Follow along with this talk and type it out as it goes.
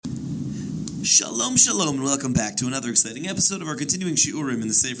Shalom, shalom, and welcome back to another exciting episode of our continuing Shiurim in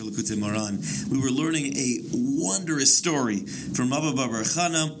the Sefer Likutei Moharan. We were learning a wondrous story from Rabbi Bar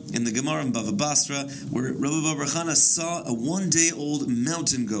Chana in the Gemara in Bava Basra, where Rabbi Bar Chana saw a one-day-old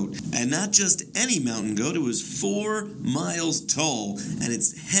mountain goat. And not just any mountain goat, it was 4 miles tall, and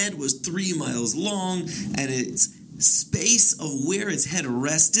its head was 3 miles long, and its space of where its head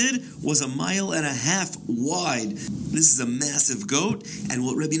rested was 1.5 miles wide. This is a massive goat, and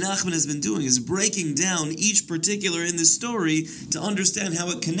what Rabbi Nachman has been doing is breaking down each particular in this story to understand how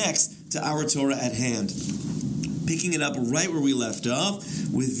it connects to our Torah at hand. Picking it up right where we left off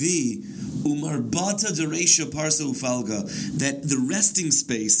with the Umarbata Dereisha Parsa Ufalga, that the resting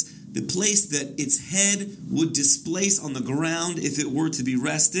space, the place that its head would displace on the ground if it were to be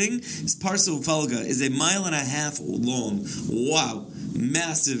resting, is Parsa Ufalga, is 1.5 miles long. Wow.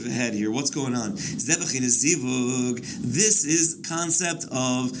 Massive head here. What's going on? Zevachin is zivug. This is concept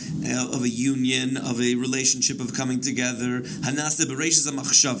of a union, of a relationship of coming together. Hanase bereishis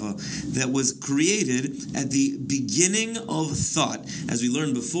hamachshava, that was created at the beginning of thought. As we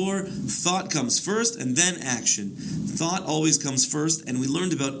learned before, thought comes first and then action. Thought always comes first, and we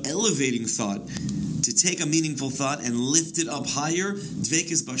learned about elevating thought, to take a meaningful thought and lift it up higher,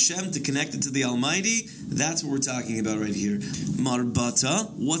 dvekis b'Hashem, to connect it to the Almighty. That's what we're talking about right here. Marbata,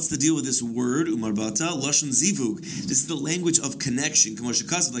 what's the deal with this word, umarbata? Lashon zivug. This is the language of connection. Kamosh,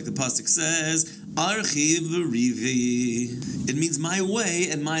 like the pasuk says, archiv rivi. It means my way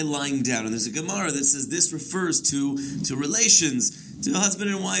and my lying down. And there's a Gemara that says this refers to relations, to husband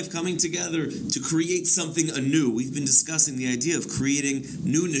and wife coming together to create something anew. We've been discussing the idea of creating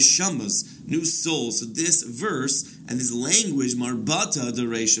new neshamas, new souls. So this verse and this language, marbata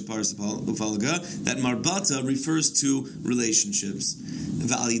dereisha parsa ufalga, that marbata refers to relationships.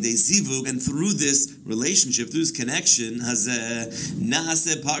 And through this relationship, through this connection,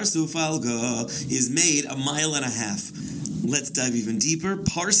 naase parsa ufalga, is made 1.5 miles. Let's dive even deeper.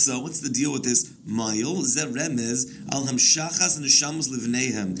 Parsa, what's the deal with this mile? Ze remez al hamshachas neshamus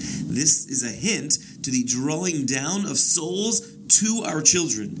livneihem. This is a hint to the drawing down of souls to our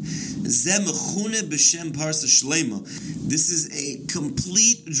children. Ze mechune b'shem parsa shlema. This is a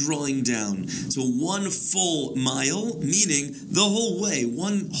complete drawing down. So 1 full mile, meaning the whole way.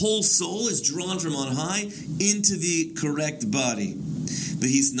 One whole soul is drawn from on high into the correct body.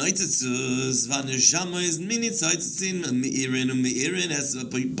 V'his noitzitzus v'neshama is mini tzitzitzin meirin as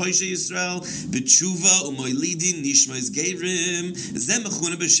Paisha Yisrael b'tshuva u'moilidin nishma is geirim ze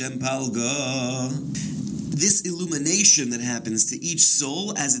mechuna b'shem palga. This illumination that happens to each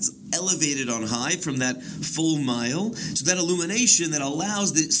soul as it's elevated on high from that full mile, so that illumination that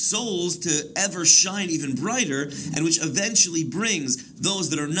allows the souls to ever shine even brighter, and which eventually brings those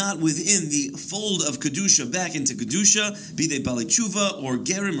that are not within the fold of Kedusha back into Kedusha, be they Bali Tshuva or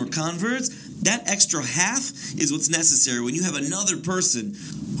Gerim or converts. That extra half is what's necessary when you have another person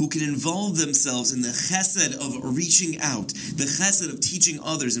who can involve themselves in the chesed of reaching out, the chesed of teaching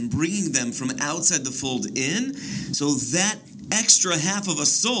others and bringing them from outside the fold in. So that extra half of a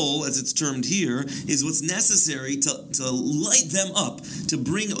soul, as it's termed here, is what's necessary to light them up, to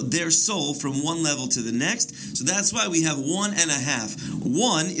bring their soul from one level to the next. So that's why we have 1.5.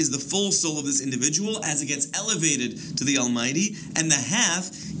 1 is the full soul of this individual as it gets elevated to the Almighty, and the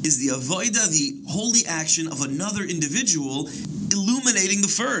half is the avoida, the holy action of another individual illuminating the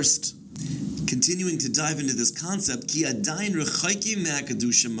first. Continuing to dive into this concept, ki adayin rechaykim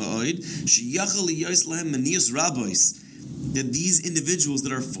me'akadusha ma'od sheyachal liyos lahem manius rabbos, that these individuals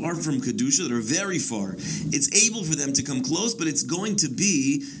that are far from Kedusha, that are very far, it's able for them to come close, but it's going to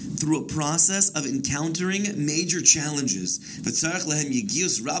be through a process of encountering major challenges.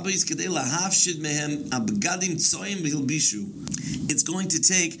 It's going to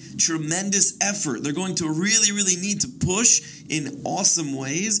take tremendous effort. They're going to really, really need to push in awesome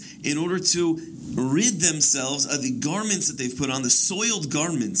ways in order to rid themselves of the garments that they've put on, the soiled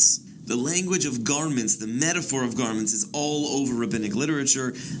garments. The language of garments, the metaphor of garments is all over rabbinic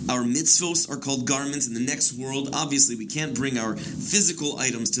literature. Our mitzvos are called garments in the next world. Obviously, we can't bring our physical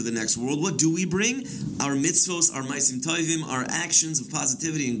items to the next world. What do we bring? Our mitzvos, our maisim tovim, our actions of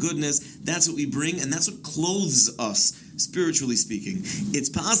positivity and goodness. That's what we bring, and that's what clothes us, spiritually speaking. It's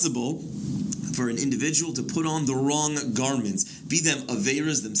possible for an individual to put on the wrong garments, be them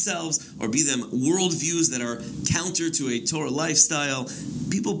Averas themselves, or be them worldviews that are counter to a Torah lifestyle.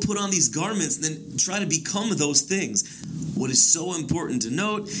 People put on these garments and then try to become those things. What is so important to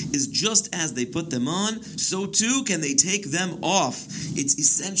note is just as they put them on, so too can they take them off. It's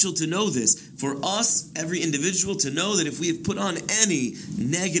essential to know this. For us, every individual, to know that if we have put on any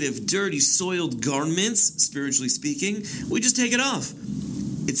negative, dirty, soiled garments, spiritually speaking, we just take it off.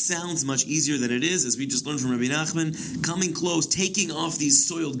 It sounds much easier than it is, as we just learned from Rabbi Nachman. Coming close, taking off these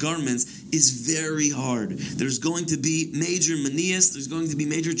soiled garments is very hard. There's going to be major manias, there's going to be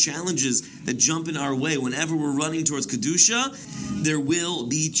major challenges that jump in our way. Whenever we're running towards Kedusha, there will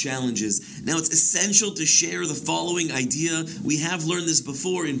be challenges. Now, it's essential to share the following idea. We have learned this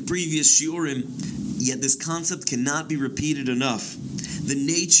before in previous shiurim, yet this concept cannot be repeated enough. The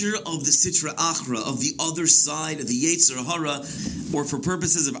nature of the Sitra Achra, of the other side of the Yetzer Hara, or for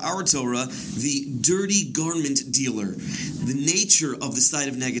purposes of our Torah, the dirty garment dealer. The nature of the side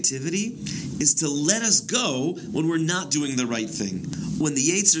of negativity is to let us go when we're not doing the right thing. When the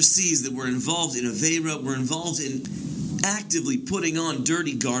Yetzer sees that we're involved in Aveira, we're involved in actively putting on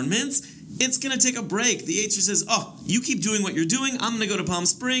dirty garments, it's going to take a break. The Yetzer says, you keep doing what you're doing, I'm going to go to Palm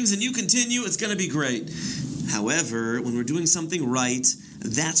Springs, and you continue, it's going to be great. However, when we're doing something right,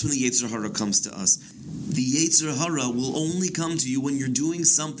 that's when the Yetzer Hara comes to us. The Yetzer Hara will only come to you when you're doing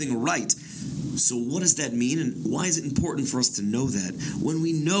something right. So what does that mean, and why is it important for us to know that? When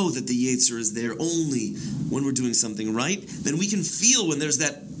we know that the Yetzer is there only when we're doing something right, then we can feel when there's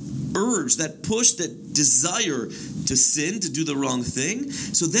that urge, that push, that desire to sin, to do the wrong thing.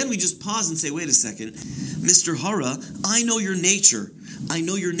 So then we just pause and say, wait a second, Mr. Hara, I know your nature. I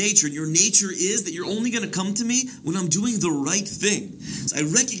know your nature, and your nature is that you're only going to come to me when I'm doing the right thing. So I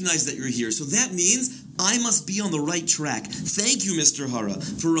recognize that you're here. So that means I must be on the right track. Thank you, Mr. Hara,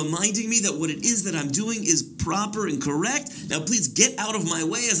 for reminding me that what it is that I'm doing is proper and correct. Now please get out of my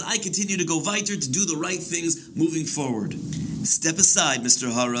way as I continue to go weiter to do the right things moving forward. Step aside,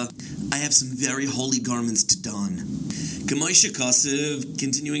 Mr. Hara. I have some very holy garments to don. K'moishe Kasev,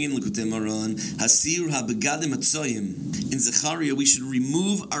 continuing in Likutei Moharan, Hasir habegadim atzoyim. In Zechariah, we should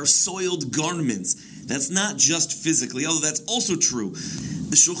remove our soiled garments. That's not just physically, although that's also true.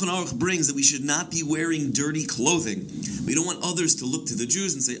 The Shulchan Aruch brings that we should not be wearing dirty clothing. We don't want others to look to the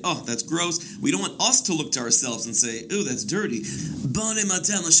Jews and say, that's gross. We don't want us to look to ourselves and say, that's dirty.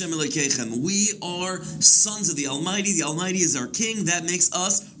 We are sons of the Almighty. The Almighty is our king. That makes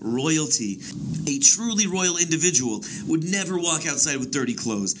us royalty. A truly royal individual would never walk outside with dirty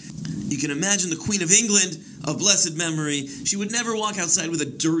clothes. You can imagine the Queen of England of blessed memory. She would never walk outside with a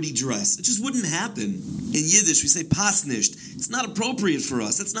dirty dress. It just wouldn't happen. In Yiddish, we say pasnisht. It's not appropriate for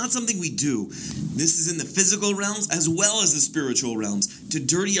us. That's not something we do. This is in the physical realms as well as the spiritual realms. To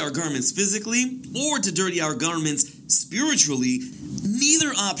dirty our garments physically or to dirty our garments spiritually,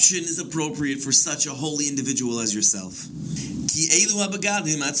 neither option is appropriate for such a holy individual as yourself.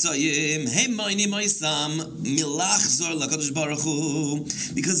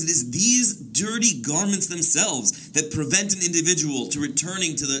 Because it is these dirty garments themselves that prevent an individual to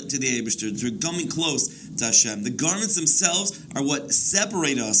returning to the Eibishter, to coming close to Hashem. The garments themselves are what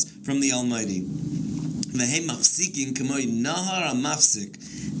separate us from the Almighty.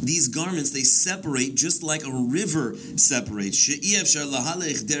 These garments, they separate just like a river separates. Because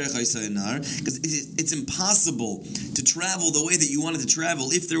it's impossible to travel the way that you wanted to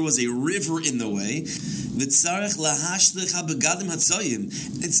travel if there was a river in the way.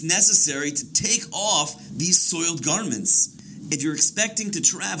 It's necessary to take off these soiled garments. If you're expecting to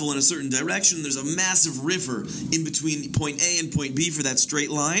travel in a certain direction, there's a massive river in between point A and point B for that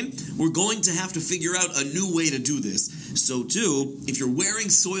straight line, we're going to have to figure out a new way to do this. So too, if you're wearing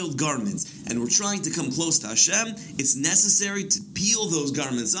soiled garments and we're trying to come close to Hashem, it's necessary to peel those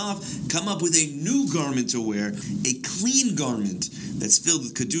garments off, come up with a new garment to wear, a clean garment that's filled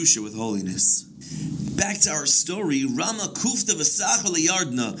with Kedusha, with holiness. Back to our story, Rama Kufta V'Sacha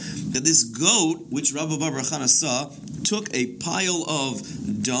L'Yardna, that this goat, which Rabbi Bar Bar Chana saw, took a pile of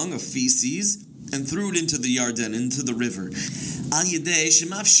dung, of feces, and threw it into the Yarden, into the river.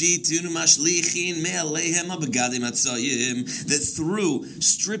 That through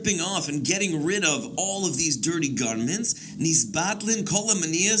stripping off and getting rid of all of these dirty garments, Nisbatlin kol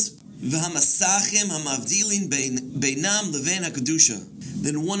hamanias v'hamasachim hamavdilin beinam levein hakadusha.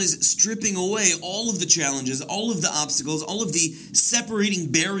 Then one is stripping away all of the challenges, all of the obstacles, all of the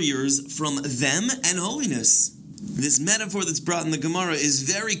separating barriers from them and holiness. This metaphor that's brought in the Gemara is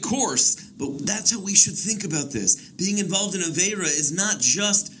very coarse, but that's how we should think about this. Being involved in Aveira is not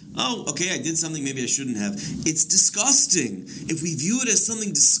just, I did something maybe I shouldn't have. It's disgusting. If we view it as something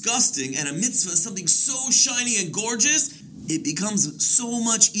disgusting and a mitzvah as something so shiny and gorgeous, it becomes so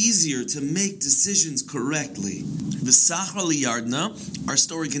much easier to make decisions correctly. The Sachra Liyardna, our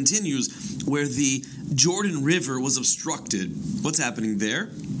story continues, where the Jordan River was obstructed. What's happening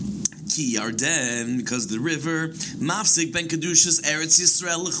there? Ki Yarden, because the river, Mafsik ben Kedushas Eretz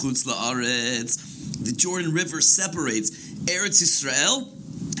Yisrael lechutz la'aretz. The Jordan River separates Eretz Yisrael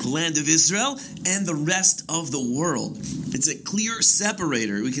land of Israel, and the rest of the world. It's a clear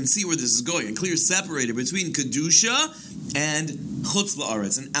separator. We can see where this is going. A clear separator between Kedusha and Chutz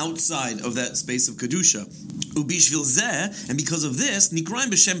La'aretz, and outside of that space of Kedusha. Ubishvil zeh, and because of this, Nikraim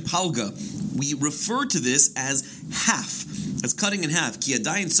b'shem palga. We refer to this as half, as cutting in half. Ki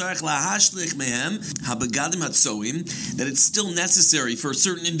adayin tzarech lahashlich mehem habagadim hatzoim, that it's still necessary for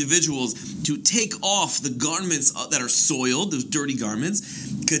certain individuals to take off the garments that are soiled, those dirty garments,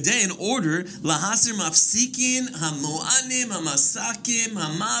 kadeh, in order lahasir mafsikin hamoanim hamasakim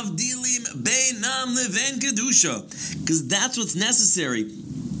hamavdilim beinam leven kedusha, because that's what's necessary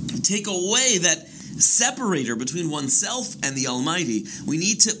to take away that separator between oneself and the Almighty. We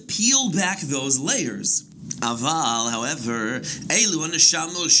need to peel back those layers. Aval, however,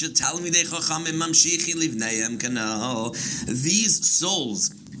 these souls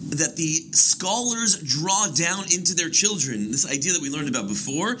that the scholars draw down into their children, this idea that we learned about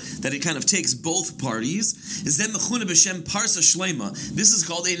before, that it kind of takes both parties, is then mechuna b'shem parsa shlema. This is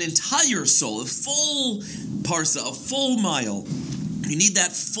called an entire soul, a full parsa, a full mile. You need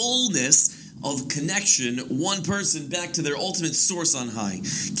that fullness of connection, one person back to their ultimate source on high.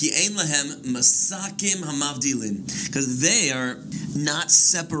 Ki ein lahem masakim hamavdilin, because they are not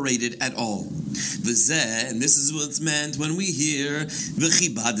separated at all. V'zeh, and this is what's meant when we hear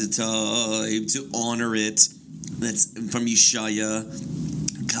v'chibadetah, to honor it. That's from Yeshaya.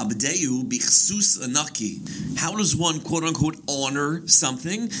 Kabdeu bichsus anaki. How does one, quote unquote, honor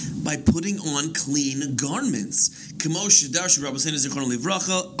something? By putting on clean garments. Kamo shedarshu Rabbi Hussein Zichron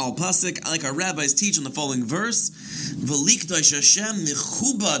Livracha al pasuk, like our rabbis teach in the following verse. V'likdosh Hashem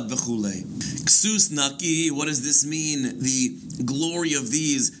mechubad v'chulei. Ksus naki. What does this mean? The glory of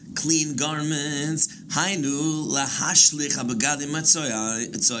these clean garments. Hainu lahashlich habagadim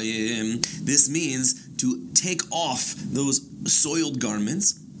atzoyim. This means to take off those soiled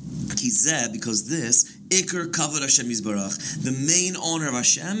garments. Kizeh, because this Iker Kavod Hashem Yisbarach, the main honor of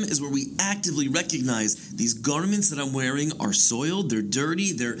Hashem is where we actively recognize these garments that I'm wearing are soiled, they're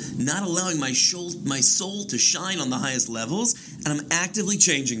dirty, they're not allowing my soul to shine on the highest levels, and I'm actively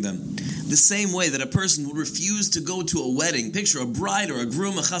changing them. The same way that a person would refuse to go to a wedding, picture a bride or a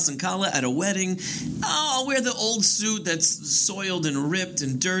groom, a chas and kala at a wedding, I'll wear the old suit that's soiled and ripped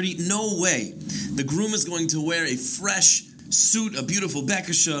and dirty. No way. The groom is going to wear a fresh suit, a beautiful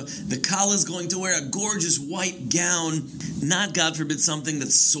bekasha. The kala is going to wear a gorgeous white gown, not, God forbid, something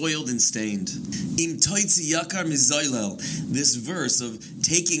that's soiled and stained. Im toitzi yakar mizaylel, this verse of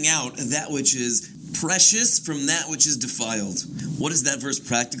taking out that which is precious from that which is defiled. What does that verse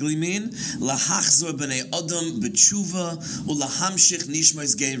practically mean? Lahachzor b'nei adam b'tshuva ulahamshich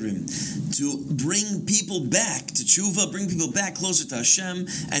nishmais gerim, to bring people back to tshuva, bring people back closer to Hashem,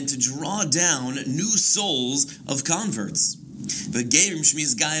 and to draw down new souls of converts. The Gerim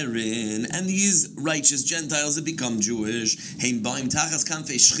Shmiz Gairin, and these righteous Gentiles that become Jewish, Heim Baim Tachas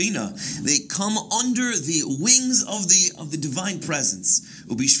Kanfei Shechina, they come under the wings of the divine presence.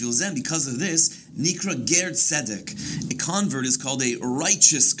 Ubishvil Zem, because of this, Nikra Ger Tzedek, a convert is called a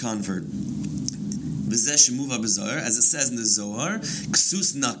righteous convert. V'zeh shemuva b'zohar, as it says in the Zohar,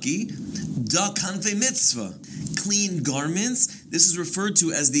 Ksus Naki, Da Kanfei Mitzvah, clean garments. This is referred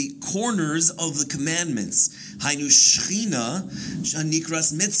to as the corners of the commandments. Hainu Shechina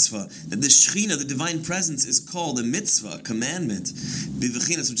Shanikras Mitzvah. That the Shechina, the divine presence, is called a mitzvah, a commandment.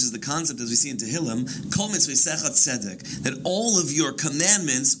 Bivachinas, which is the concept as we see in Tehillim, Kol Mitzvah Sechat Tzedek, that all of your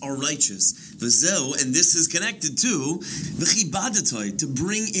commandments are righteous. V'zeu, and this is connected to V'chibadetoi, to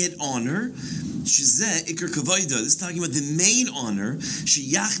bring it honor. Shizeh Iker Kavoida. This is talking about the main honor.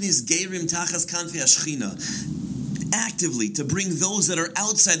 Sheyachnis Geirim Tachas Kanfei Hashchina. Actively to bring those that are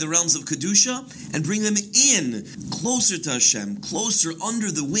outside the realms of Kedusha and bring them in, closer to Hashem, closer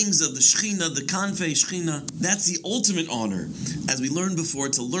under the wings of the Shechina, the Kanfei Shechina. That's the ultimate honor. As we learned before,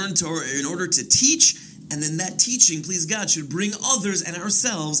 to learn Torah in order to teach, and then that teaching, please God, should bring others and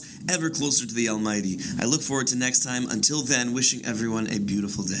ourselves ever closer to the Almighty. I look forward to next time. Until then, wishing everyone a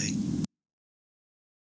beautiful day.